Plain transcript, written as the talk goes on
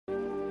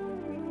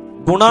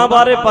ਗੁਣਾ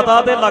ਬਾਰੇ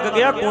ਪਤਾ ਤੇ ਲੱਗ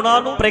ਗਿਆ, ਗੁਣਾ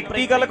ਨੂੰ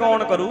ਪ੍ਰੈਕਟੀਕਲ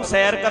ਕੌਣ ਕਰੂ?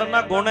 ਸੈਰ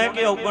ਕਰਨਾ ਗੁਣ ਹੈ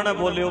ਕਿ ਔਗਣ ਹੈ?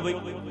 ਬੋਲਿਓ ਬਈ,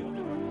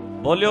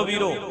 ਬੋਲਿਓ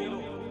ਵੀਰੋ।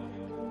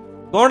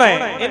 ਗੁਣ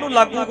ਹੈ, ਇਹਨੂੰ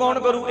ਲਾਗੂ ਕੌਣ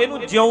ਕਰੂ? ਇਹਨੂੰ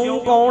ਜਿਉਂ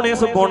ਕੌਣ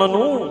ਇਸ ਗੁਣ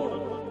ਨੂੰ?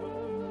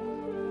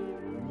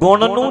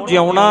 ਗੁਣ ਨੂੰ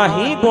ਜਿਉਣਾ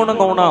ਹੀ ਗੁਣ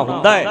ਗਾਉਣਾ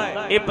ਹੁੰਦਾ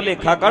ਹੈ। ਇਹ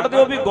ਭੁਲੇਖਾ ਕੱਢ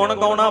ਦਿਓ ਵੀ ਗੁਣ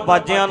ਗਾਉਣਾ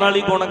ਬਾਜਿਆਂ ਨਾਲ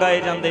ਹੀ ਗੁਣ ਗਾਏ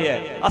ਜਾਂਦੇ ਐ।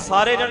 ਆ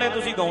ਸਾਰੇ ਜਣੇ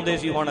ਤੁਸੀਂ ਗਾਉਂਦੇ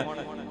ਸੀ, ਹੁਣ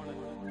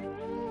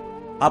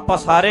ਆਪਾਂ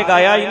ਸਾਰੇ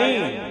ਗਾਇਆ ਹੀ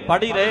ਨਹੀਂ,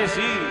 ਪੜ੍ਹ ਹੀ ਰਹੇ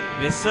ਸੀ।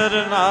 ਵਿਸਰ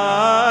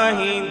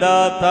ਨਾਹੀ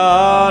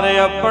ਦਾਤਾਰ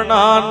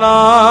ਆਪਣਾ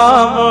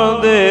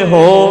ਨਾਮ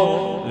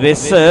ਦੇਹੋ,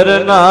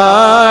 ਵਿਸਰ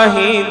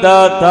ਨਾਹੀ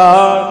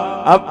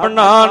ਦਾਤਾਰ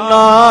ਆਪਣਾ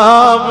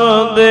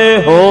ਨਾਮ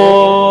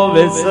ਦੇਹੋ,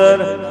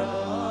 ਵਿਸਰ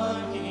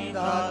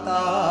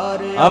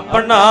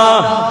ਆਪਣਾ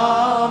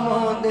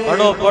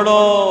ਪੜੋ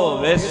ਪੜੋ,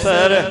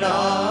 ਵਿਸਰ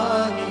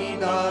ਨਾਹੀ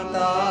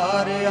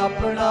ਦਾਤਾਰ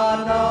ਆਪਣਾ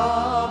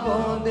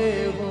ਨਾਮ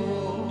ਦੇਹੋ।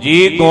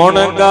 ਜੀ ਗੁਣ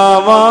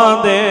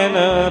ਗਾਵਾਂ ਦਿਨ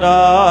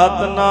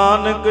ਰਾਤ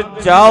ਨਾਨਕ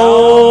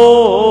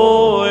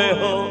ਚਾਓ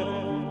ਇਹੋ,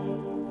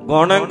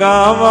 ਗੁਣ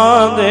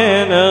ਗਾਵਾਂ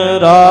ਦਿਨ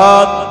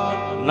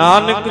ਰਾਤ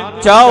ਨਾਨਕ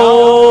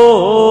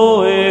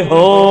ਚਾਓ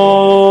ਇਹੋ,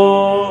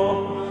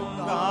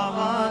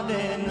 ਗਾਵਾਂ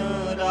ਦਿਨ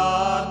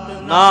ਰਾਤ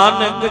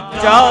ਨਾਨਕ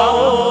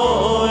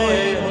ਚਾਓ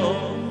ਇਹੋ,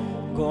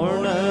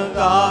 ਗੁਣ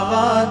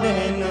ਗਾਵਾਂ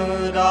ਦਿਨ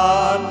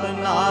ਰਾਤ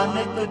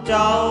ਨਾਨਕ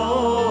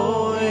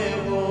ਚਾਓ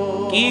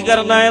ਇਹੋ। ਕੀ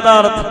ਕਰਨਾ ਇਹਦਾ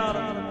ਅਰਥ?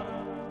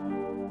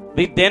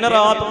 ਵੀ ਦਿਨ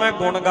ਰਾਤ ਮੈਂ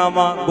ਗੁਣ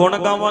ਗਾਵਾਂ। ਗੁਣ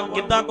ਗਾਵਾਂ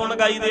ਕਿੱਦਾਂ ਗੁਣ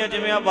ਗਾਈਦੇ ਆ?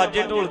 ਜਿਵੇਂ ਆ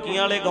ਬਾਜੇ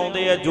ਢੋਲਕੀਆਂ ਵਾਲੇ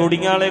ਗਾਉਂਦੇ ਆ,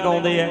 ਜੋੜੀਆਂ ਵਾਲੇ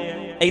ਗਾਉਂਦੇ ਆ,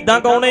 ਏਦਾਂ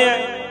ਗਾਉਣੇ ਆ।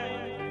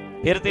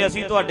 ਫਿਰ ਤੇ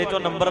ਅਸੀਂ ਤੁਹਾਡੇ ਚੋਂ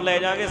ਨੰਬਰ ਲੈ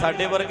ਜਾਾਂਗੇ,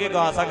 ਸਾਡੇ ਵਰਗੇ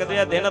ਗਾ ਸਕਦੇ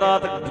ਆ ਦਿਨ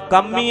ਰਾਤ।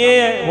 ਕੰਮ ਹੀ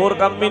ਇਹ ਹੈ, ਹੋਰ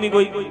ਕੰਮ ਹੀ ਨਹੀਂ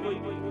ਕੋਈ।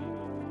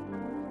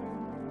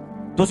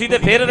 ਤੁਸੀਂ ਤੇ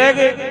ਫਿਰ ਰਹਿ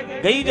ਗਏ,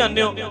 ਗਈ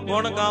ਜਾਂਦੇ ਹੋ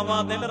ਗੁਣ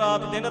ਗਾਵਾਂ ਦਿਨ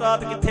ਰਾਤ। ਦਿਨ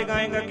ਰਾਤ ਕਿੱਥੇ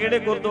ਗਾਏਗਾ? ਕਿਹੜੇ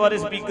ਗੁਰਦੁਆਰੇ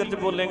ਸਪੀਕਰ 'ਚ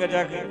ਬੋਲੇਗਾ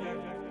ਜਾ ਕੇ?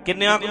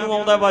 ਕਿੰਨਿਆਂ ਕੁ ਨੂੰ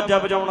ਆਉਂਦਾ ਬਾਜਾ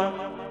ਵਜਾਉਣਾ?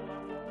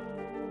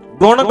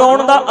 ਗੁਣ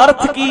ਗਾਉਣ ਦਾ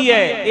ਅਰਥ ਕੀ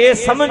ਹੈ ਇਹ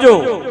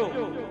ਸਮਝੋ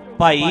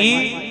ਭਾਈ।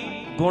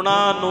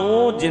 ਗੁਣਾਂ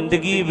ਨੂੰ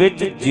ਜ਼ਿੰਦਗੀ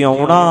ਵਿੱਚ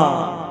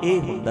ਜਿਉਣਾ, ਇਹ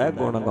ਹੁੰਦਾ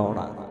ਗੁਣ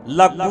ਗਾਉਣਾ।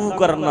 ਲਾਗੂ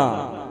ਕਰਨਾ,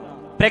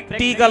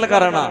 ਪ੍ਰੈਕਟੀਕਲ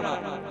ਕਰਨਾ।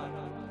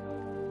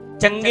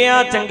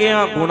 ਚੰਗਿਆਂ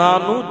ਚੰਗਿਆਂ ਗੁਣਾਂ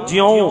ਨੂੰ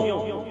ਜਿਉਂ।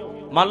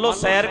 ਮੰਨ ਲਓ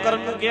ਸੈਰ ਕਰਨ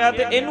ਨੂੰ ਕਿਹਾ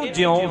ਤੇ ਇਹਨੂੰ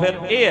ਜਿਉਂ, ਫਿਰ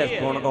ਇਹ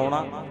ਹੈ ਗੁਣ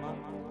ਗਾਉਣਾ।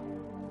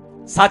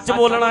 ਸੱਚ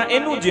ਬੋਲਣਾ,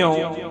 ਇਹਨੂੰ ਜਿਉਂ,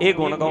 ਇਹ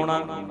ਗੁਣ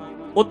ਗਾਉਣਾ।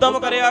 ਉਦਮ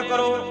ਕਰਿਆ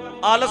ਕਰੋ,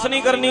 ਆਲਸ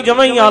ਨਹੀਂ ਕਰਨੀ,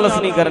 ਜਮਾਂ ਹੀ ਆਲਸ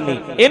ਨਹੀਂ ਕਰਨੀ,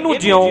 ਇਹਨੂੰ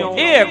ਜਿਉਂ,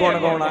 ਇਹ ਹੈ ਗੁਣ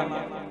ਗਾਉਣਾ।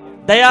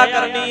 ਦਇਆ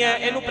ਕਰਨੀ ਹੈ,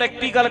 ਇਹਨੂੰ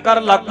ਪ੍ਰੈਕਟੀਕਲ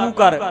ਕਰ, ਲਾਗੂ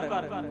ਕਰ,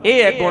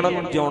 ਇਹ ਹੈ ਗੁਣ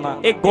ਨੂੰ ਜਿਉਣਾ।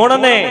 ਇਹ ਗੁਣ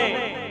ਨੇ,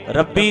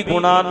 ਰੱਬੀ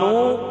ਗੁਣਾਂ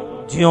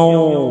ਨੂੰ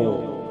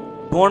ਜਿਉਂ।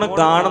 ਗੁਣ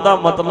ਗਾਣ ਦਾ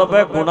ਮਤਲਬ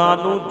ਹੈ ਗੁਣਾਂ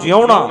ਨੂੰ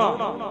ਜਿਉਣਾ।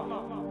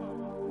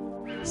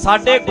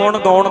 ਸਾਡੇ ਗੁਣ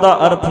ਗਾਉਣ ਦਾ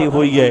ਅਰਥ ਹੀ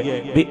ਹੋਈ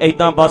ਹੈ ਵੀ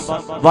ਏਦਾਂ ਬਸ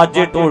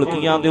ਵਾਜੇ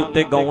ਢੋਲਕੀਆਂ ਦੇ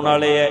ਉੱਤੇ ਗਾਉਣ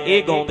ਵਾਲੇ ਆ,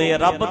 ਇਹ ਗਾਉਂਦੇ ਆ,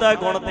 ਰੱਬ ਦਾ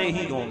ਗੁਣ ਤੇ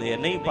ਹੀ ਗਾਉਂਦੇ ਆ।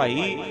 ਨਹੀਂ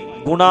ਭਾਈ,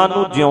 ਗੁਣਾਂ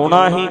ਨੂੰ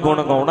ਜਿਉਣਾ ਹੀ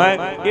ਗੁਣ ਗਾਉਣਾ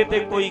ਹੈ। ਇਹ ਤੇ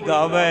ਕੋਈ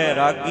ਗਾਵੇ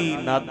ਰਾਗੀ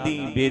ਨਾਦੀ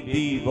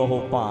ਬੇਦੀ ਬਹੁ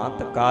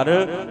ਭਾਂਤ ਕਰ,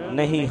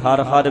 ਨਹੀਂ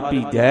ਹਰ ਹਰ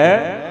ਭੀਜੈ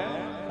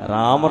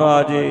ਰਾਮ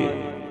ਰਾਜੇ।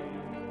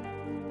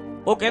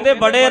 ਉਹ ਕਹਿੰਦੇ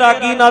ਬੜੇ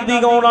ਰਾਗੀ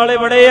ਨਾਦੀ ਗਾਉਣ ਵਾਲੇ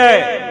ਬੜੇ ਐ।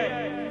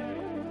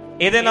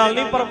 ਇਹਦੇ ਨਾਲ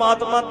ਨਹੀਂ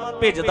ਪਰਮਾਤਮਾ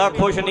ਭਿੱਜਦਾ,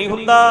 ਖੁਸ਼ ਨਹੀਂ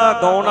ਹੁੰਦਾ।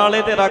 ਗਾਉਣ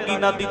ਵਾਲੇ ਤੇ ਰਾਗੀ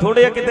ਨਾਦੀ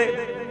ਥੋੜੇ ਆ ਕਿਤੇ।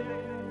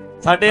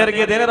 ਸਾਡੇ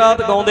ਵਰਗੇ ਦਿਨ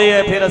ਰਾਤ ਗਾਉਂਦੇ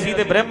ਆ, ਫਿਰ ਅਸੀਂ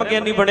ਤੇ ਬ੍ਰਹਮ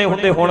ਗਿਆਨੀ ਬਣੇ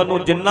ਹੁੰਦੇ ਹੁਣ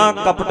ਨੂੰ। ਜਿੰਨਾ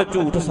ਕਪਟ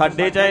ਝੂਠ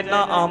ਸਾਡੇ 'ਚ ਹੈ,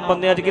 ਇੰਨਾ ਆਮ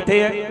ਬੰਦਿਆਂ 'ਚ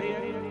ਕਿੱਥੇ ਹੈ?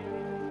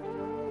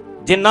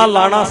 ਜਿੰਨਾ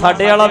ਲਾਣਾ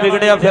ਸਾਡੇ ਵਾਲਾ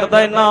ਵਿਗੜਿਆ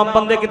ਫਿਰਦਾ, ਇੰਨਾ ਆਮ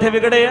ਬੰਦੇ ਕਿੱਥੇ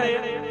ਵਿਗੜੇ ਆ?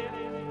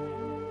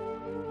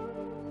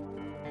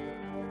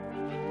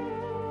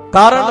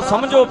 ਕਾਰਨ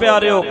ਸਮਝੋ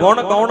ਪਿਆਰਿਓ,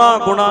 ਗੁਣ ਗਾਉਣਾ,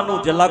 ਗੁਣਾਂ ਨੂੰ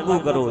ਲਾਗੂ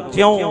ਕਰੋ,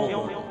 ਜਿਉਂ।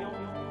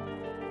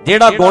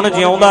 ਜਿਹੜਾ ਗੁਣ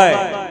ਜਿਉਂਦਾ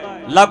ਹੈ,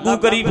 ਲਾਗੂ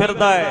ਕਰੀ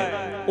ਫਿਰਦਾ ਹੈ,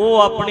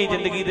 ਉਹ ਆਪਣੀ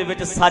ਜ਼ਿੰਦਗੀ ਦੇ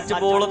ਵਿੱਚ ਸੱਚ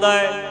ਬੋਲਦਾ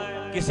ਹੈ,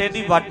 ਕਿਸੇ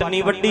ਦੀ ਵੱਟ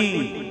ਨਹੀਂ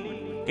ਵੱਢੀ।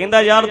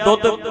 ਕਹਿੰਦਾ ਯਾਰ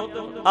ਦੁੱਧ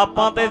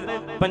ਆਪਾਂ ਤੇ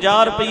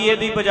 50 ਰੁਪਏ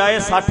ਦੀ ਬਜਾਏ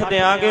 60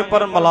 ਦੇਾਂਗੇ,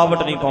 ਪਰ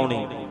ਮਿਲਾਵਟ ਨਹੀਂ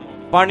ਪਾਉਣੀ,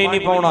 ਪਾਣੀ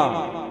ਨਹੀਂ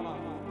ਪਾਉਣਾ,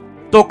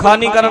 ਧੋਖਾ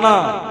ਨਹੀਂ ਕਰਨਾ,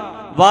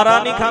 ਵਾਰਾ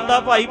ਨਹੀਂ ਖਾਂਦਾ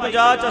ਭਾਈ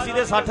 50 'ਚ ਅਸੀਂ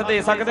ਤੇ 60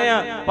 ਦੇ ਸਕਦੇ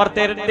ਆ, ਪਰ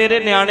ਤੇਰੇ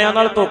ਨਿਆਣਿਆਂ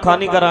ਨਾਲ ਧੋਖਾ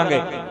ਨਹੀਂ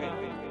ਕਰਾਂਗੇ।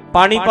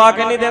 ਪਾਣੀ ਪਾ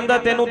ਕੇ ਨਹੀਂ ਦਿੰਦਾ,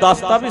 ਤੈਨੂੰ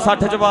ਦੱਸਤਾ ਵੀ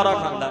 60 'ਚ ਵਾਰਾ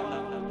ਖਾਂਦਾ।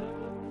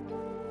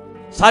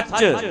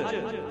 ਸੱਚ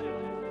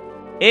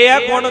ਇਹ ਹੈ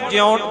ਗੁਣ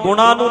ਜਿਉਣ।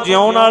 ਗੁਣਾਂ ਨੂੰ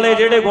ਜਿਉਣ ਵਾਲੇ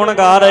ਜਿਹੜੇ ਗੁਣ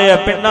ਗਾ ਰਹੇ ਆ,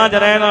 ਪਿੰਡਾਂ 'ਚ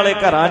ਰਹਿਣ ਵਾਲੇ,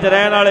 ਘਰਾਂ 'ਚ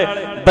ਰਹਿਣ ਵਾਲੇ,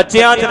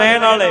 ਬੱਚਿਆਂ 'ਚ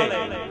ਰਹਿਣ ਵਾਲੇ,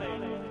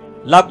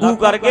 ਲਾਗੂ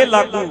ਕਰਕੇ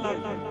ਲਾਗੂ,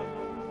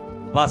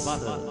 ਬਸ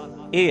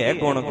ਇਹ ਹੈ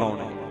ਗੁਣ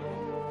ਗਾਉਣਾ।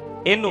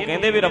 ਇਹਨੂੰ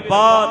ਕਹਿੰਦੇ ਵੀ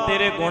ਰੱਬਾ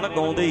ਤੇਰੇ ਗੁਣ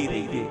ਗਾਉਂਦੇ ਹੀ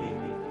ਰਹੀਏ,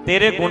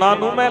 ਤੇਰੇ ਗੁਣਾਂ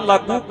ਨੂੰ ਮੈਂ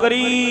ਲਾਗੂ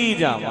ਕਰੀ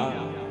ਜਾਵਾਂ,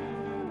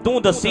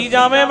 ਤੂੰ ਦੱਸੀ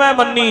ਜਾਵੇਂ ਮੈਂ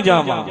ਮੰਨੀ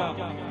ਜਾਵਾਂ,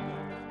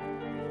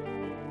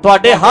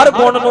 ਤੁਹਾਡੇ ਹਰ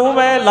ਗੁਣ ਨੂੰ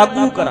ਮੈਂ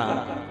ਲਾਗੂ ਕਰਾਂ।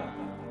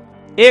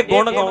 ਇਹ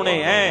ਗੁਣ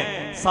ਗਾਉਣੇ ਐ,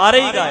 ਸਾਰੇ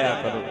ਹੀ ਗਾਇਆ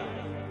ਕਰੋ।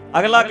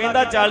 ਅਗਲਾ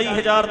ਕਹਿੰਦਾ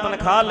 40,000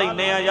 ਤਨਖਾਹ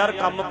ਲੈਨੇ ਆ ਯਾਰ,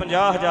 ਕੰਮ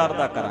 50,000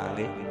 ਦਾ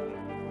ਕਰਾਂਗੇ,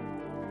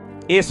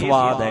 ਇਹ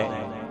ਸਵਾਦ ਹੈ।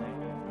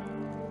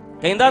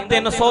 ਕਹਿੰਦਾ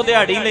 300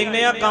 ਦਿਹਾੜੀ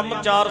ਲੈਨੇ ਆ, ਕੰਮ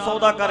 400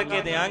 ਦਾ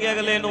ਕਰਕੇ ਦੇਾਂਗੇ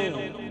ਅਗਲੇ ਨੂੰ।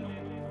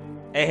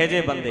 ਇਹੋ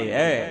ਜਿਹੇ ਬੰਦੇ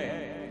ਐ,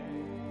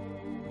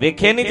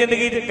 ਵੇਖੇ ਨਹੀਂ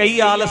ਜ਼ਿੰਦਗੀ 'ਚ। ਕਈ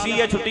ਆਲਸੀ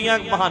ਐ, ਛੁੱਟੀਆਂ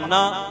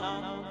ਬਹਾਨਾ,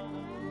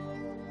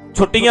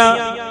 ਛੁੱਟੀਆਂ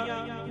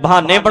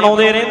ਬਹਾਨੇ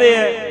ਬਣਾਉਂਦੇ ਰਹਿੰਦੇ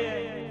ਐ।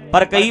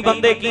 ਪਰ ਕਈ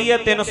ਬੰਦੇ ਕੀ ਹੈ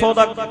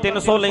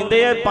 300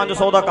 ਲੈਂਦੇ ਆ,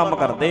 500 ਦਾ ਕੰਮ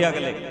ਕਰਦੇ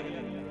ਅਗਲੇ।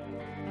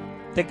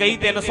 ਤੇ ਕਈ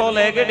 300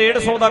 ਲੈ ਕੇ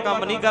 150 ਦਾ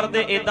ਕੰਮ ਨਹੀਂ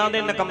ਕਰਦੇ। ਇਦਾਂ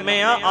ਦੇ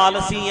ਨਿਕੰਮੇ ਆ,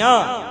 ਆਲਸੀ ਆ।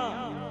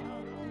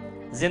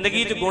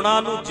 ਜ਼ਿੰਦਗੀ 'ਚ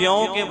ਗੁਣਾਂ ਨੂੰ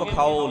ਜਿਉਂ ਕੇ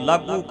ਵਿਖਾਓ,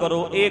 ਲਾਗੂ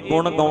ਕਰੋ, ਇਹ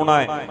ਗੁਣ ਗਾਉਣਾ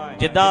ਹੈ।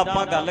 ਜਿੱਦਾਂ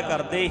ਆਪਾਂ ਗੱਲ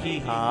ਕਰਦੇ ਹੀ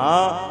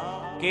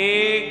ਹਾਂ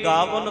ਕਿ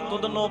ਗਾਵਨ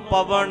ਤੁਧਨੋ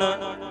ਪਵਨ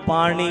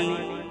ਪਾਣੀ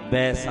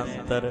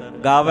ਬੈਸੰਤਰ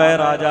ਗਾਵੇ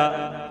ਰਾਜਾ।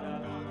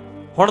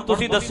 ਹੁਣ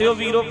ਤੁਸੀਂ ਦੱਸਿਓ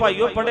ਵੀਰੋ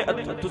ਭਾਈਓ, ਬੜੇ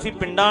ਤੁਸੀਂ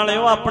ਪਿੰਡਾਂ ਵਾਲੇ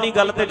ਹੋ, ਆਪਣੀ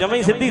ਗੱਲ ਤੇ ਜਮਾਂ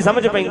ਹੀ ਸਿੱਧੀ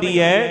ਸਮਝ ਪੈਂਦੀ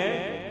ਹੈ,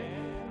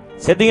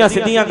 ਸਿੱਧੀਆਂ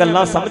ਸਿੱਧੀਆਂ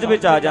ਗੱਲਾਂ ਸਮਝ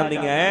ਵਿੱਚ ਆ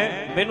ਜਾਂਦੀਆਂ।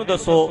 ਮੈਨੂੰ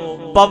ਦੱਸੋ,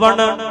 ਪਵਨ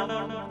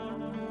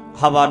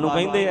ਹਵਾ ਨੂੰ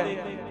ਕਹਿੰਦੇ ਆ,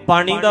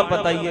 ਪਾਣੀ ਦਾ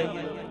ਪਤਾ ਹੀ ਹੈ।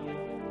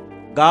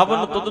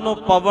 ਗਾਵਨ ਤੁਧਨੋ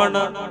ਪਵਨ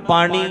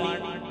ਪਾਣੀ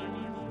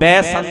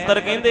ਬੈਸੰਤਰ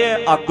ਕਹਿੰਦੇ ਆ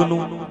ਅੱਗ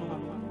ਨੂੰ।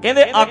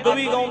 ਕਹਿੰਦੇ ਅੱਗ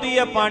ਵੀ ਗਾਉਂਦੀ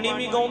ਹੈ, ਪਾਣੀ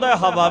ਵੀ ਗਾਉਂਦਾ,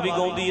 ਹਵਾ ਵੀ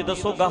ਗਾਉਂਦੀ ਹੈ।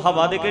 ਦੱਸੋ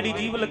ਹਵਾ ਦੇ ਕਿਹੜੀ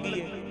ਜੀਭ ਲੱਗੀ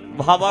ਹੈ?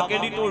 ਹਵਾ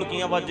ਕਿਹੜੀ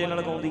ਢੋਲਕੀਆਂ ਬਾਜੇ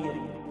ਨਾਲ ਗਾਉਂਦੀ ਹੈ?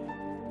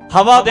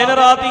 ਹਵਾ ਦਿਨ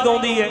ਰਾਤ ਹੀ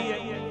ਗਾਉਂਦੀ ਹੈ।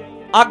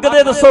 ਅੱਗ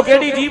ਦੇ ਦੱਸੋ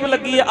ਕਿਹੜੀ ਜੀਭ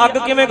ਲੱਗੀ ਹੈ? ਅੱਗ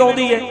ਕਿਵੇਂ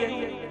ਗਾਉਂਦੀ ਹੈ?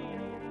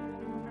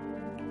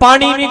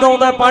 ਪਾਣੀ ਵੀ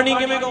ਗਾਉਂਦਾ, ਪਾਣੀ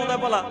ਕਿਵੇਂ ਗਾਉਂਦਾ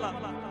ਭਲਾ?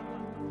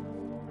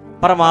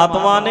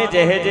 ਪਰਮਾਤਮਾ ਨੇ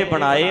ਜਿਹੇ ਜੇ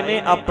ਬਣਾਏ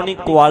ਨੇ, ਆਪਣੀ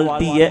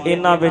ਕੁਆਲਿਟੀ ਹੈ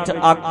ਇਹਨਾਂ ਵਿੱਚ।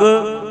 ਅੱਗ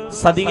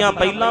ਸਦੀਆਂ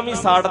ਪਹਿਲਾਂ ਵੀ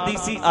ਸਾੜਦੀ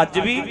ਸੀ, ਅੱਜ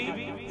ਵੀ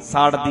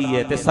ਸਾੜਦੀ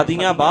ਹੈ ਤੇ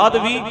ਸਦੀਆਂ ਬਾਅਦ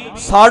ਵੀ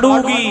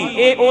ਸਾੜੂਗੀ।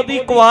 ਇਹ ਉਹਦੀ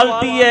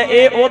ਕੁਆਲਿਟੀ ਹੈ,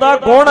 ਇਹ ਉਹਦਾ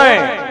ਗੁਣ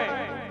ਹੈ।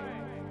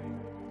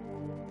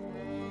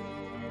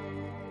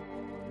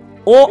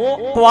 ਉਹ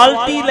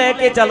ਕੁਆਲਿਟੀ ਲੈ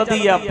ਕੇ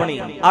ਚੱਲਦੀ ਹੈ ਆਪਣੀ।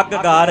 ਅੱਗ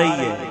ਗਾ ਰਹੀ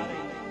ਹੈ,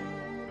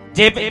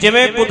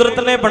 ਜਿਵੇਂ ਕੁਦਰਤ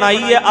ਨੇ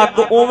ਬਣਾਈ ਹੈ ਅੱਗ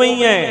ਉਵੇਂ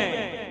ਹੀ ਹੈ।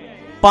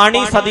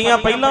 ਪਾਣੀ ਸਦੀਆਂ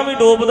ਪਹਿਲਾਂ ਵੀ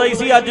ਡੋਬਦਾ ਹੀ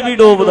ਸੀ, ਅੱਜ ਵੀ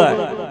ਡੋਬਦਾ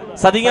ਹੈ।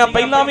 ਸਦੀਆਂ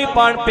ਪਹਿਲਾਂ ਵੀ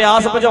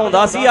ਪਿਆਸ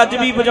ਬੁਝਾਉਂਦਾ ਸੀ, ਅੱਜ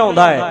ਵੀ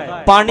ਬੁਝਾਉਂਦਾ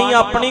ਹੈ। ਪਾਣੀ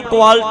ਆਪਣੀ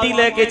ਕੁਆਲਿਟੀ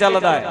ਲੈ ਕੇ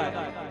ਚੱਲਦਾ ਹੈ।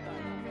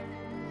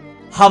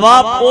 ਹਵਾ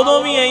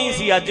ਉਦੋਂ ਵੀ ਐਂ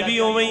ਸੀ, ਅੱਜ ਵੀ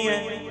ਉਵੇਂ ਹੀ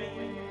ਹੈ।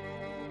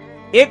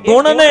 ਇਹ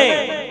ਗੁਣ ਨੇ।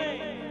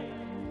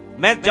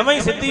 ਮੈਂ ਜਮਾਂ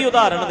ਹੀ ਸਿੱਧੀ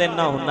ਉਦਾਹਰਣ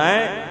ਦੇਣਾ ਹੁੰਦਾ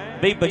ਹੈ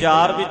ਬਈ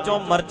ਬਾਜ਼ਾਰ ਵਿੱਚੋਂ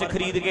ਮਿਰਚ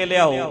ਖਰੀਦ ਕੇ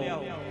ਲਿਆਓ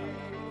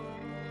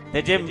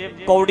ਤੇ ਜੇ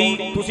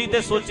ਕੌੜੀ, ਤੁਸੀਂ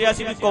ਤੇ ਸੋਚਿਆ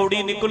ਸੀ ਵੀ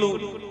ਕੌੜੀ ਨਿਕਲੂ,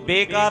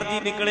 ਬੇਕਾਰ ਜੀ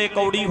ਨਿਕਲੇ,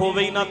 ਕੌੜੀ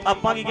ਹੋਵੇ ਹੀ ਨਾ,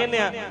 ਆਪਾਂ ਕੀ ਕਹਿੰਦੇ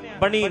ਆ?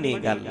 ਬਣੀ ਨਹੀਂ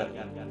ਗੱਲ।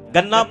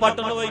 ਗੰਨਾ ਪੱਟ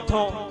ਲਓ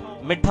ਇੱਥੋਂ,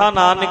 ਮਿੱਠਾ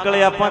ਨਾ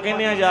ਨਿਕਲੇ, ਆਪਾਂ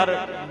ਕਹਿੰਦੇ ਆ ਯਾਰ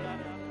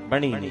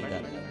ਬਣੀ ਨਹੀਂ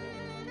ਗੱਲ।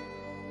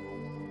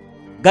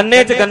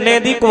 ਗੰਨੇ 'ਚ ਗੰਨੇ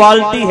ਦੀ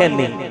ਕੁਆਲਿਟੀ ਹੈ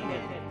ਨਹੀਂ,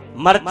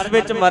 ਮਿਰਚ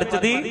ਵਿੱਚ ਮਿਰਚ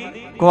ਦੀ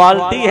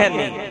ਕੁਆਲਿਟੀ ਹੈ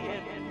ਨਹੀਂ।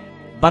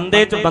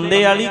 ਬੰਦੇ 'ਚ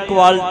ਬੰਦੇ ਵਾਲੀ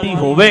ਕੁਆਲਿਟੀ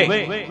ਹੋਵੇ।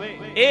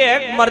 ਇਹ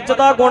ਹੈ ਮਿਰਚ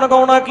ਦਾ ਗੁਣ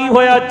ਗਾਉਣਾ। ਕੀ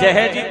ਹੋਇਆ?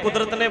 ਜਿਹੇ ਜੀ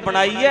ਕੁਦਰਤ ਨੇ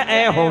ਬਣਾਈ ਹੈ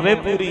ਐ ਹੋਵੇ,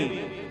 ਪੂਰੀ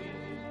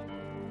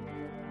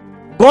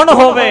ਗੁਣ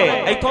ਹੋਵੇ।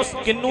 ਇੱਥੋਂ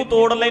ਕਿੰਨੂ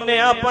ਤੋੜ ਲੈਨੇ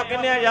ਆ, ਆਪਾਂ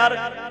ਕਹਿੰਦੇ ਆ ਯਾਰ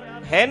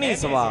ਹੈ ਨਹੀਂ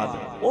ਸਵਾਦ।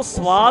 ਉਹ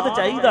ਸਵਾਦ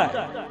ਚਾਹੀਦਾ,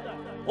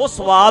 ਉਹ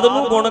ਸਵਾਦ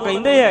ਨੂੰ ਗੁਣ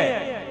ਕਹਿੰਦੇ ਐ।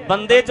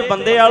 ਬੰਦੇ 'ਚ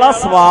ਬੰਦੇ ਵਾਲਾ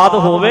ਸਵਾਦ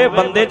ਹੋਵੇ,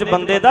 ਬੰਦੇ 'ਚ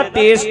ਬੰਦੇ ਦਾ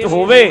ਟੇਸਟ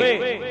ਹੋਵੇ,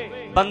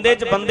 ਬੰਦੇ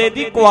 'ਚ ਬੰਦੇ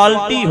ਦੀ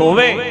ਕੁਆਲਿਟੀ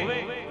ਹੋਵੇ।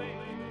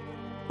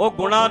 ਉਹ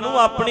ਗੁਣਾਂ ਨੂੰ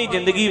ਆਪਣੀ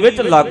ਜ਼ਿੰਦਗੀ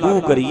ਵਿੱਚ ਲਾਗੂ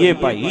ਕਰੀਏ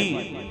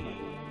ਭਾਈ।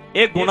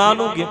 ਇਹ ਗੁਣਾਂ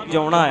ਨੂੰ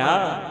ਜਿਉਣਾ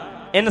ਆ।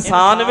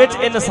 ਇਨਸਾਨ ਵਿੱਚ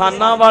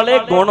ਇਨਸਾਨਾਂ ਵਾਲੇ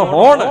ਗੁਣ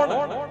ਹੋਣ।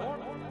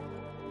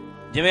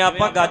 ਜਿਵੇਂ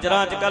ਆਪਾਂ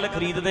ਗਾਜਰਾਂ ਅੱਜ ਕੱਲ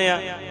ਖਰੀਦਦੇ ਆ,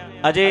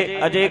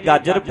 ਅਜੇ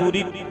ਗਾਜਰ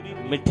ਪੂਰੀ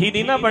ਮਿੱਠੀ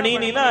ਨਹੀਂ ਨਾ, ਬਣੀ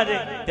ਨਹੀਂ ਨਾ ਅਜੇ,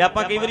 ਤੇ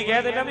ਆਪਾਂ ਕਈ ਵਾਰੀ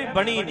ਕਹਿ ਦਿੰਦੇ ਆ ਵੀ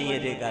ਬਣੀ ਨਹੀਂ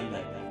ਅਜੇ ਗੱਲ।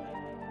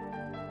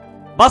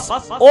 ਬਸ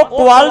ਉਹ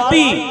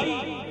ਕੁਆਲਿਟੀ।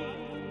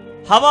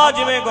 ਹਵਾ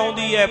ਜਿਵੇਂ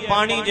ਗਾਉਂਦੀ ਹੈ,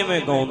 ਪਾਣੀ ਜਿਵੇਂ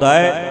ਗਾਉਂਦਾ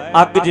ਹੈ,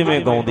 ਅੱਗ ਜਿਵੇਂ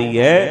ਗਾਉਂਦੀ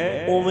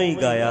ਹੈ, ਉਵੇਂ ਹੀ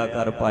ਗਾਇਆ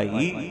ਕਰ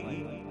ਭਾਈ,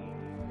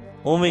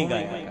 ਉਵੇਂ ਹੀ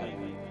ਗਾਇਆ ਕਰ।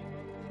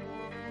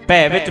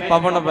 ਭੈ ਵਿੱਚ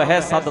ਪਵਨ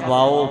ਵਹਿ ਸਦ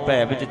ਵਾਓ,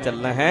 ਭੈ ਵਿੱਚ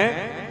ਚੱਲਣਾ ਹੈ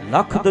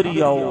ਲੱਖ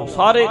ਦਰਿਆਓ।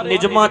 ਸਾਰੇ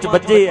ਨਿਜਮਾਂ 'ਚ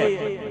ਵੱਜੇ ਐ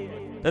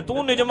ਤੇ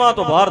ਤੂੰ ਨਿਜਮਾਂ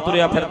ਤੋਂ ਬਾਹਰ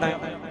ਤੁਰਿਆ ਫਿਰਦਾ।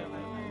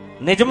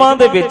 ਨਿਜਮਾਂ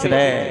ਦੇ ਵਿੱਚ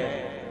ਰਹਿ।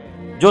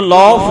 ਜੋ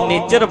ਲਾਅ ਆਫ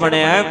ਨੇਚਰ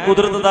ਬਣਿਆ,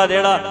 ਕੁਦਰਤ ਦਾ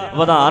ਜਿਹੜਾ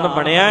ਵਿਧਾਨ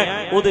ਬਣਿਆ,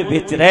 ਉਹਦੇ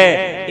ਵਿੱਚ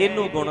ਰਹਿ।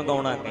 ਇਹਨੂੰ ਗੁਣ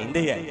ਗਾਉਣਾ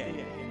ਕਹਿੰਦੇ ਐ।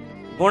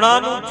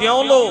 ਗੁਣਾਂ ਨੂੰ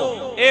ਜਿਉਂ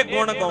ਲੋ, ਇਹ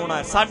ਗੁਣ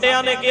ਗਾਉਣਾ।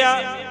 ਸਾਡਿਆਂ ਨੇ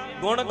ਕਿਹਾ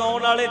ਗੁਣ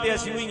ਗਾਉਣ ਵਾਲੇ ਤੇ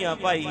ਅਸੀਂ ਹੀ ਆ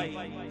ਭਾਈ।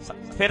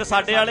 ਫਿਰ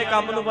ਸਾਡੇ ਵਾਲੇ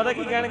ਕੰਮ ਨੂੰ ਪਤਾ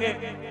ਕੀ ਕਹਿਣਗੇ?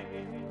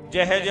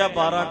 ਜਿਹੇ ਜਿਹਾ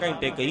 12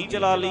 ਘੰਟੇ ਕਈ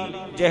ਚਲਾ ਲਈ,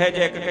 ਜਿਹੇ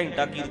ਜਿਹਾ 1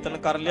 ਘੰਟਾ ਕੀਰਤਨ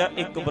ਕਰ ਲਿਆ,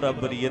 ਇੱਕ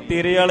ਬਰਾਬਰ ਹੀ ਹੈ।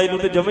 ਤੇਰੇ ਵਾਲੇ ਨੂੰ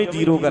ਤੇ ਜਮੇ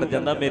ਜ਼ੀਰੋ ਕਰ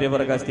ਜਾਂਦਾ ਮੇਰੇ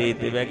ਵਰਗਾ ਸਟੇਜ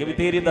ਤੇ ਬਹਿ ਕੇ ਵੀ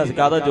ਤੇਰੀ ਦੱਸ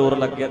ਕਾਹਦਾ ਜ਼ੋਰ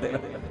ਲੱਗ ਗਿਆ ਤੇਰਾ।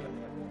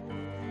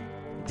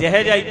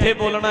 ਜਿਹੇ ਜਿਹਾ ਇੱਥੇ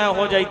ਬੋਲਣਾ,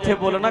 ਉਹੋ ਜਿਹਾ ਇੱਥੇ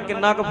ਬੋਲਣਾ,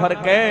 ਕਿੰਨਾ ਕੁ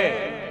ਫਰਕ ਹੈ।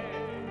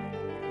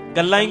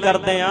 ਗੱਲਾਂ ਹੀ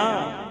ਕਰਦੇ ਆ,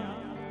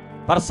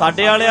 ਪਰ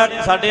ਸਾਡੇ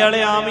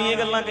ਵਾਲੇ ਆਮ ਹੀ ਇਹ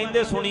ਗੱਲਾਂ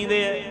ਕਹਿੰਦੇ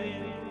ਸੁਣੀਦੇ ਆ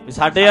ਵੀ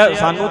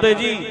ਸਾਨੂੰ ਤੇ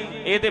ਜੀ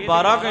ਇਹ ਤੇ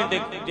 12 ਘੰਟੇ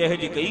ਜਿਹੇ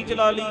ਜੀ ਕਈ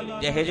ਚਲਾ ਲਈ,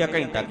 ਜਿਹੇ ਜਿਹਾ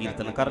ਘੰਟਾ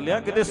ਕੀਰਤਨ ਕਰ ਲਿਆ,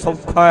 ਕਿਤੇ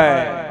ਸੌਖਾ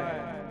ਹੈ।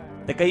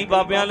 ਤੇ ਕਈ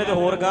ਬਾਬਿਆਂ ਨੇ ਤੇ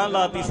ਹੋਰ ਗਾਂ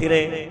ਲਾਤੀ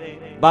ਸਿਰੇ।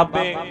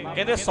 ਬਾਬੇ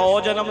ਕਹਿੰਦੇ 100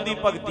 ਜਨਮ ਦੀ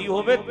ਭਗਤੀ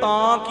ਹੋਵੇ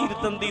ਤਾਂ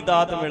ਕੀਰਤਨ ਦੀ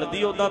ਦਾਤ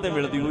ਮਿਲਦੀ, ਉਦਾਂ ਤੇ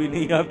ਮਿਲਦੀ ਹੋਈ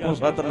ਨਹੀਂ। ਆਖੋ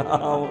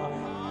ਸਤਨਾਮ।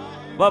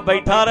 ਬਾ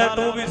ਬੈਠਾ ਰਹਿ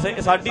ਤੂੰ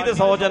ਵੀ, ਸਾਡੀ ਤੇ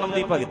 100 ਜਨਮ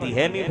ਦੀ ਭਗਤੀ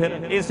ਹੈ ਨਹੀਂ। ਫਿਰ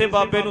ਇਸੇ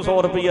ਬਾਬੇ ਨੂੰ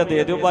 100 ਰੁਪਈਆ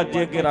ਦੇ ਦਿਓ,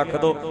 ਬਾਜੇ ਅੱਗੇ ਰੱਖ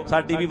ਦੋ,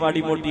 ਸਾਡੀ ਵੀ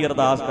ਮਾੜੀ ਮੋਟੀ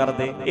ਅਰਦਾਸ ਕਰ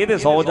ਦੇ। ਇਹ ਤੇ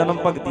 100 ਜਨਮ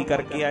ਭਗਤੀ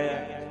ਕਰਕੇ ਆਇਆ।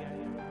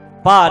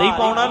 ਭਾਰ ਹੀ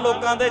ਪਾਉਣਾ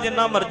ਲੋਕਾਂ ਦੇ,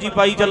 ਜਿੰਨਾ ਮਰਜ਼ੀ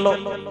ਪਾਈ ਚੱਲੋ।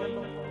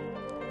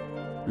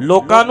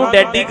 ਲੋਕਾਂ ਨੂੰ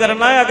ਡੈਡੀ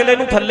ਕਰਨਾ ਹੈ, ਅਗਲੇ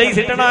ਨੂੰ ਥੱਲੇ ਹੀ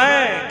ਸਿੱਟਣਾ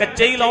ਹੈ,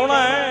 ਕੱਚੇ ਹੀ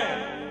ਲਾਉਣਾ ਹੈ।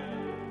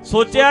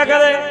 ਸੋਚਿਆ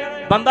ਕਦੇ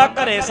ਬੰਦਾ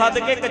ਘਰੇ ਸੱਦ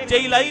ਕੇ ਕੱਚੇ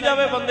ਹੀ ਲਾਈ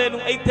ਜਾਵੇ ਬੰਦੇ ਨੂੰ?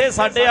 ਇੱਥੇ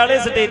ਸਾਡੇ ਵਾਲੇ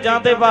ਸਟੇਜਾਂ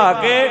ਤੇ ਬਹਾ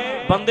ਕੇ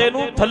ਬੰਦੇ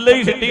ਨੂੰ ਥੱਲੇ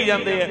ਹੀ ਸਿੱਟੀ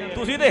ਜਾਂਦੇ ਆ।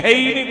 ਤੁਸੀਂ ਤੇ ਹੈ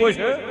ਹੀ ਨਹੀਂ ਕੁਛ,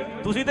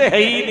 ਤੁਸੀਂ ਤੇ ਹੈ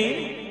ਹੀ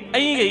ਨਹੀਂ,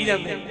 ਐਂ ਗਈ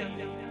ਜਾਂਦੇ।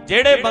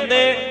 ਜਿਹੜੇ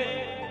ਬੰਦੇ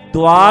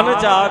ਦੀਵਾਨ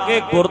ਚ ਆ के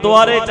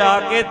गुरुद्वारे च आ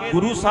के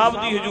गुरु साहब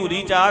की हजूरी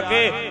च आ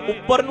के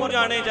उपर नूं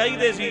जाने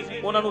चाहिए सी,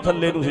 उन्हां नूं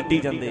थल्ले नूं सिੱਟੀ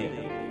ਜਾਂਦੇ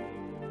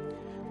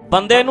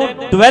बंदे नूं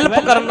डिवेलप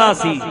करना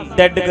सी,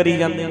 डैड करी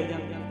जांदे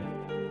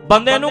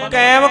बंदे नूं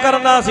कायम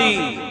करना सी,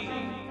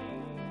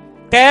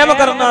 कायम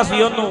करना सी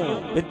ओनूं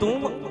भी तूं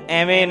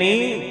एवें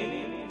नहीं,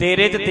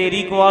 तेरे च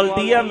तेरी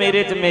क्वालिटी है,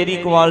 मेरे च मेरी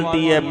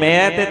क्वालिटी है,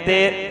 मैं ते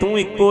तू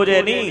इक्को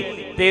जे नहीं,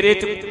 तेरे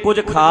च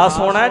कुछ खास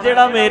होना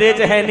जिहड़ा मेरे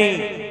च है नहीं,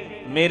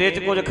 मेरे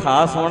च कुछ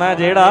खास होना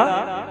जिहड़ा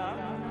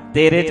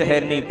तेरे च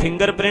है नहीं।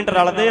 फिंगरप्रिंट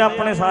रलदे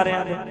अपने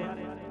सारिਆਂ ਦੇ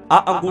आ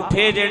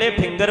अंगूठे जिहड़े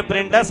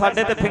फिंगरप्रिंट है,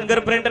 साडे ते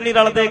फिंगरप्रिंट नहीं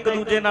रलदे एक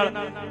दूजे नाल।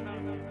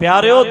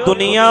 प्यारिओ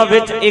दुनिया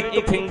विच एक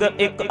फिंगर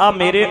एक आ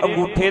मेरे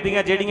अंगूठे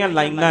दीयां जिहड़ियां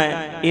लाइनां है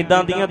इदां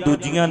दीयां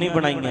दूजियां नहीं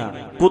बनाईयां।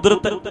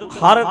 कुदरत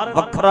हर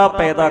वखरा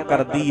पैदा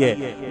करदी है,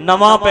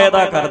 नवां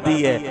पैदा करदी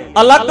है,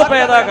 अलग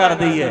पैदा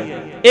करदी है,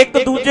 एक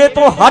दूजे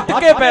तो हट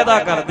के पैदा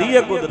करदी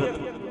है।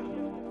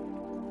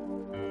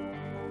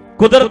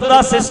 कुदरत का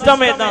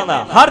सिस्टम इदां दा,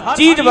 हर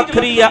चीज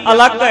वखरी है,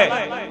 अलग है।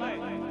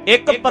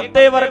 एक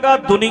पत्ते वर्गा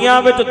दुनिया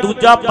विच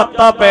दूजा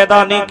पत्ता पैदा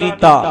नहीं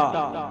कीता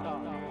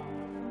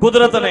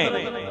कुदरत ने।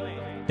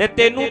 ते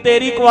तेनू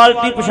तेरी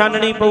क्वालिटी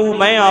पछाणनी पऊ,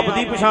 मैं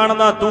आपदी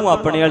पछाणदा, तू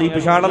अपने वाली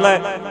पछाण लै।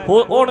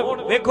 हुण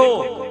वेखो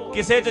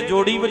किसे च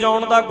जोड़ी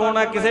वजाउण दा गुण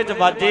है, किसे च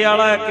वाजे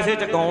वाला है, किसे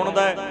च गाउण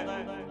दा है।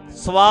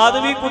 स्वाद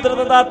भी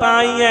कुदरत दा तां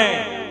ही है।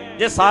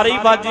 जे सारे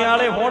वाजे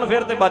वाले होण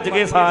फिर ते बज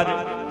गए साज,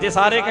 जे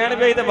सारे कहण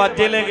भी ते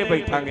वाजे लेके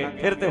बैठांगे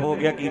फिर ते हो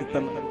गया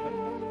कीर्तन।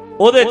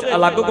 ਉਹਦੇ ਚ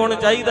अलग गुण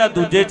चाहिए,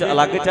 दूजे च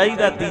अलग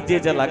चाहिए, तीजे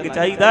च अलग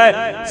चाहिए,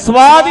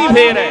 स्वाद ही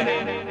फेर है।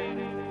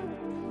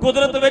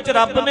 कुदरत विच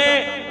रब ने,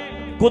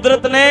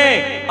 कुदरत ने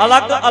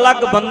अलग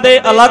अलग बंदे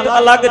अलग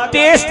अलग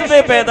टेस्ट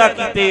दे पैदा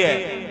कीते है।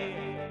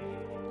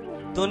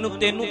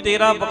 तेनू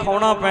तेरा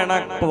विखाउणा पैना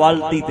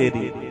क्वालिटी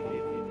तेरी,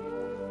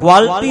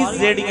 क्वालिटी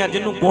जेहड़ियां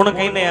जिन्नू गुण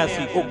कहने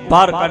असीं ओह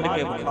बाहर कढ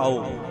के विखाओ।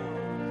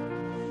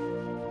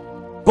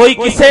 कोई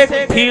किसे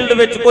फील्ड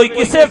विच, कोई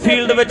किसे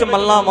फील्ड विच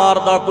मल्ला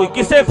मारदा, कोई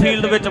किसे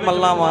फील्ड विच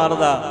मल्ला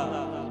मारदा,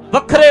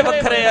 वखरे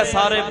वखरे है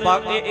सारे।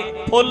 बाग एक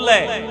फुल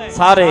है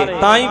सारे,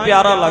 तां ही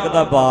प्यारा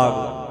लगदा बाग,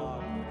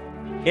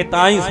 ये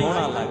तां ही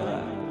सोहना लगदा।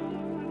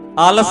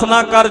 आलस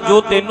ना कर, जो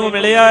तेनू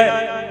मिलिया है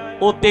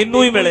वो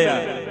तेनू ही मिलिया,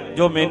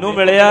 जो मैनू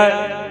मिलिया है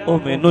वो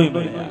मैनू ही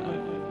मिलिया।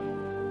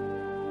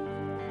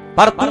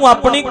 पर तू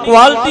अपनी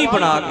क्वालिटी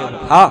बना के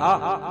दिखा।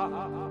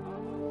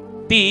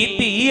 धी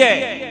धी है,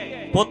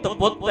 पुत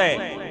पुत है।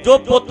 जो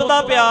पुत दा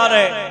प्यार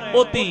है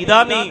वो धी दा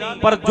नहीं,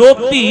 पर जो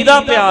धी दा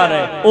प्यार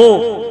है वो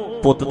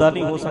पुत दा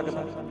नहीं हो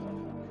सकता।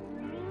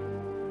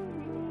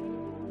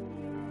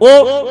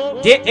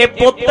 जे ए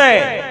पुत है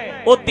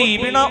वो धी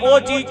बिना वो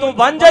चीज तो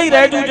वांझा ही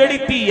रह जू जिहड़ी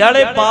धी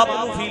वाले बाप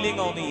नूं फीलिंग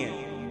आउंदी है,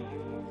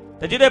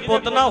 ते जिहदे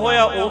पुत ना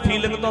होया वो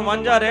फीलिंग तो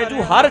वांझा रह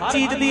जू। हर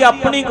चीज दी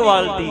अपनी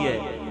क्वालिटी है,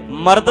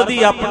 मर्द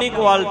दी अपनी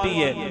क्वालिटी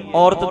है,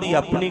 औरत दी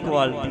अपनी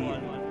क्वालिटी है,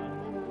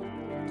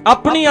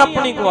 अपनी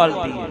अपनी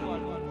क्वालिटी है।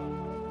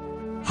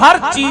 हर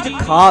चीज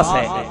खास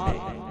है।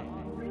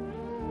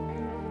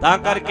 तां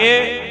करके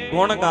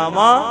गुण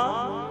गावा।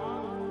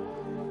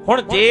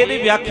 हुण जे इहदी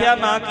व्याख्या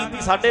ना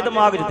कीती साडे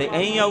दिमाग 'च ते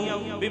ऐं आऊ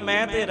भी मैं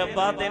ते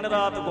रब्बा दिन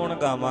रात गुण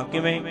गावां।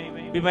 किवें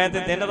भी मैं ते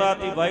दिन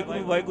रात ही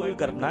वाहिगुरू वाहिगुरू ही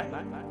करना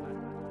है,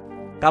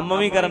 काम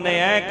भी करने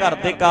हैं, घर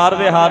के कार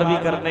विहार भी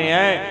करने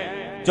हैं,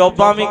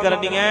 जॉबां भी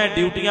करनियां,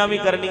 ड्यूटियां भी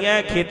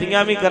करनियां,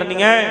 खेतियां भी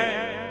करनियां।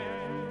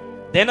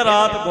 दिन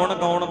रात गुण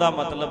गाउण दा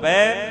मतलब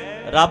है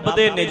रब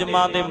दे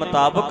निजमां दे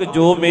मुताबक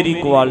जो मेरी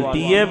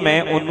क्वालिटी है मैं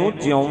उन्नू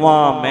जिउवां,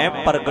 मैं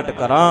प्रगट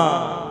करां।